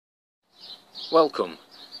Welcome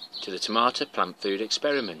to the tomato plant food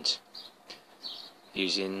experiment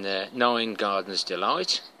using 9 Gardener's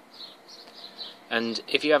Delight. And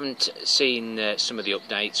if you haven't seen some of the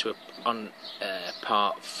updates, we're on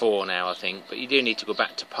part 4 now I think, but you do need to go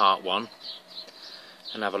back to part 1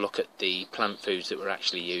 and have a look at the plant foods that we're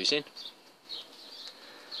actually using.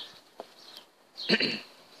 So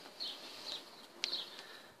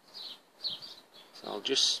I'll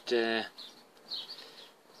just a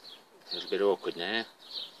little bit awkward now.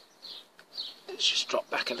 Let's just drop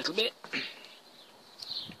back a little bit.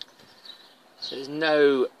 So there's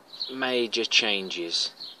no major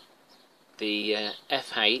changes. The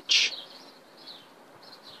FH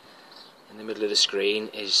in the middle of the screen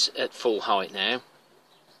is at full height now.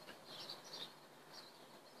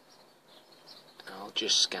 I'll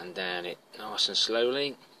just scan down it nice and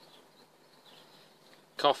slowly.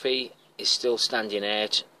 Coffee is still standing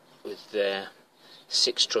out with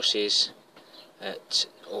 6 trusses at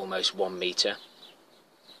almost 1 metre.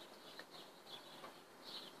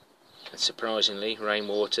 And surprisingly,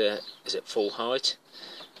 rainwater is at full height.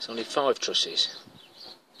 It's only 5 trusses.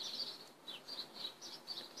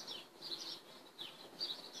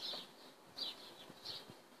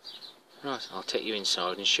 Right, I'll take you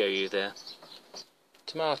inside and show you the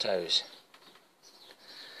tomatoes.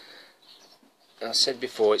 As I said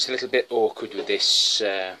before, it's a little bit awkward with this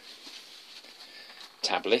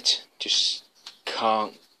tablet. Just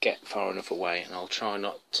can't get far enough away, and I'll try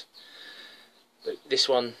not. But this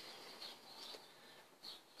one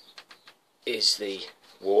is the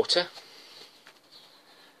water.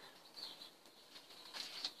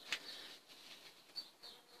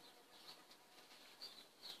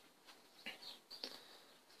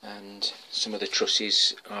 And some of the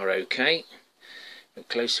trusses are okay. The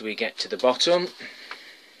closer we get to the bottom,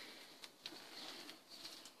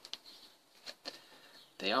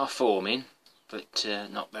 they are forming, but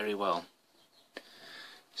not very well.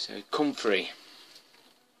 So comfrey,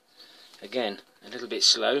 again a little bit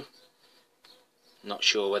slow. Not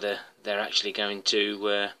sure whether they're actually going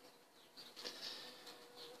to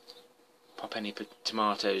pop any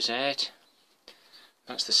tomatoes out.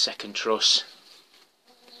 That's the second truss,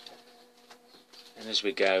 and as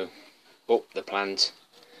we go up the plant,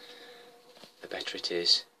 the better it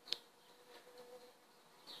is.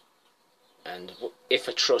 And if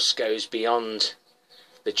a truss goes beyond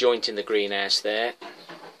the joint in the greenhouse there,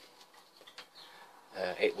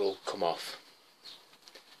 it will come off.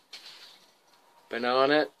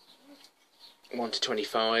 Banana 1 to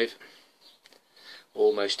 25,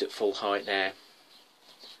 almost at full height now.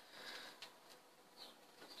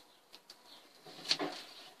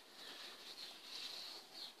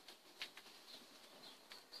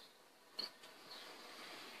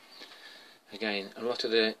 Again, a lot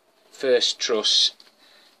of the first trusses,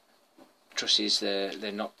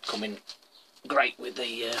 they're not coming great with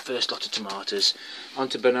the first lot of tomatoes. On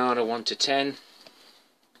to banana 1 to 10.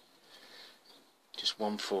 Just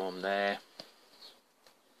one form there.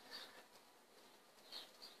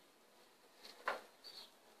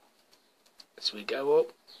 As we go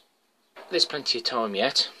up, there's plenty of time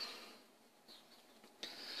yet.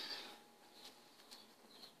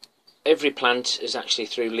 Every plant is actually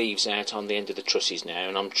threw leaves out on the end of the trusses now,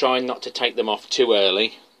 and I'm trying not to take them off too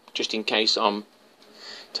early, just in case I'm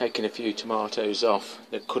taking a few tomatoes off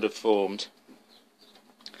that could have formed.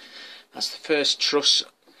 That's the first truss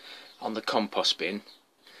on the compost bin.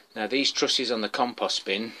 Now these trusses on the compost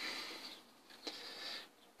bin,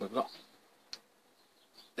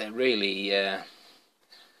 they're really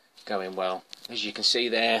going well. As you can see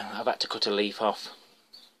there, I've had to cut a leaf off,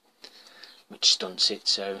 which stunts it.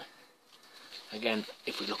 So again,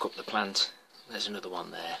 if we look up the plant, there's another one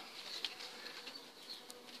there,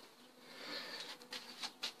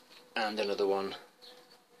 and another one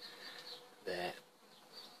there,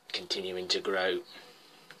 continuing to grow.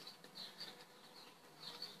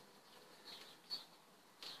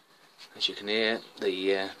 As you can hear,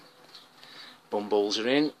 the bumbles are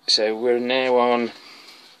in. So we're now on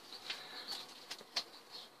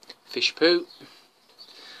fish poo.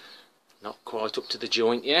 Not quite up to the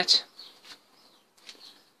joint yet.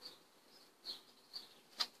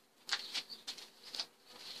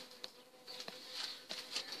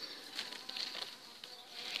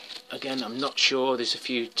 Again, I'm not sure, there's a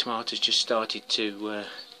few tomatoes just started to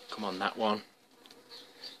come on that one.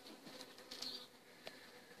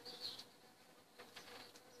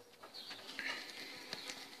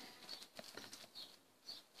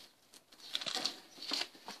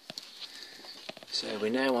 So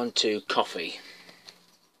we're now on to coffee.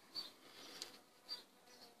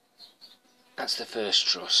 That's the first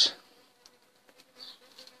truss.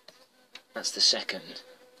 That's the second.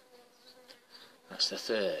 That's the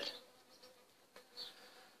third.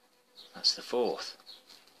 That's the fourth.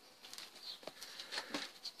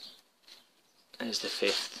 There's the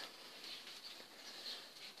fifth.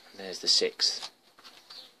 And there's the sixth.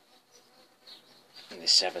 And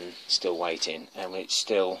there's seven still waiting, and it's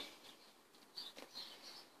still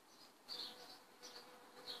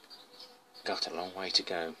got a long way to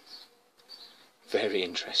go. Very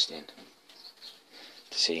interesting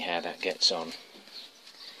to see how that gets on.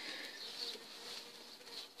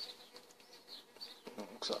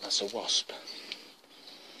 Looks like that's a wasp.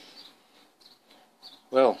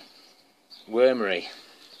 Well, wormery.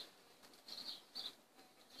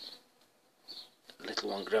 A little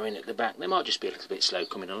one growing at the back. They might just be a little bit slow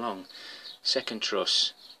coming along. Second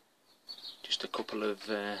truss. Just a couple of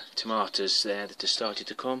tomatoes there that have started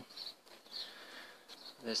to come.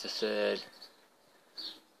 There's the third.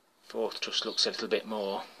 Fourth truss looks a little bit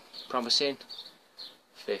more promising.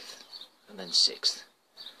 Fifth, and then sixth.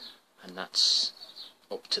 And that's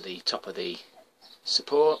up to the top of the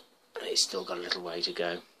support, and it's still got a little way to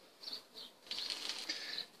go.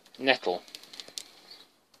 Nettle.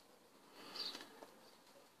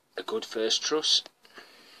 A good first truss.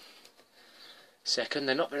 Second,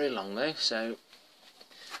 they're not very long though, so,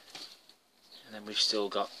 and then we've still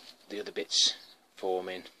got the other bits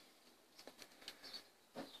forming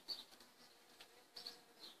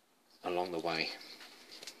along the way.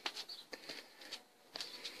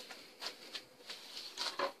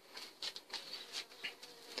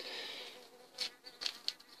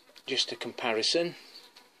 Just a comparison.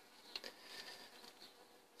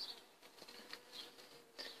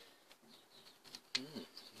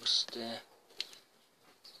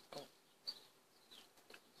 Oh,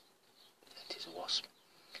 that is a wasp.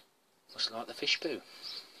 Must like the fish poo.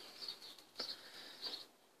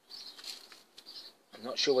 I'm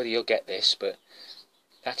not sure whether you'll get this, but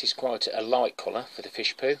that is quite a light colour for the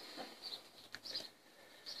fish poo,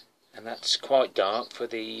 and that's quite dark for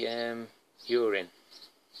the urine.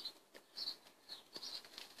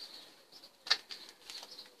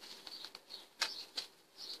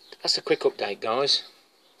 That's a quick update, guys,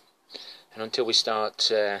 and until we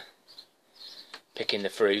start picking the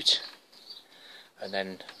fruit, and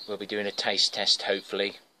then we'll be doing a taste test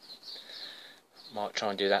hopefully. Might try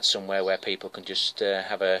and do that somewhere where people can just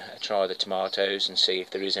have a try of the tomatoes and see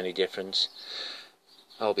if there is any difference.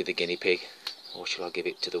 I'll be the guinea pig, or shall I give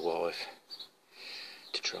it to the wife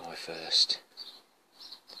to try first?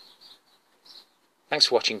 Thanks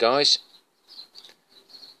for watching, guys,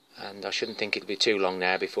 and I shouldn't think it'll be too long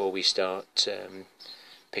now before we start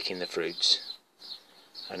picking the fruits.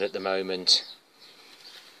 And at the moment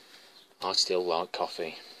I still like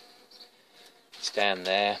coffee. It's down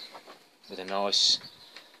there with a nice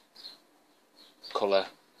colour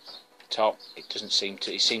top. It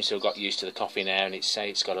seems to have got used to the coffee now, and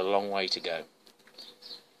it's got a long way to go.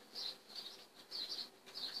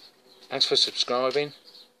 Thanks for subscribing,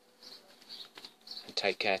 and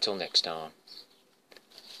take care till next time.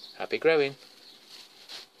 Happy growing.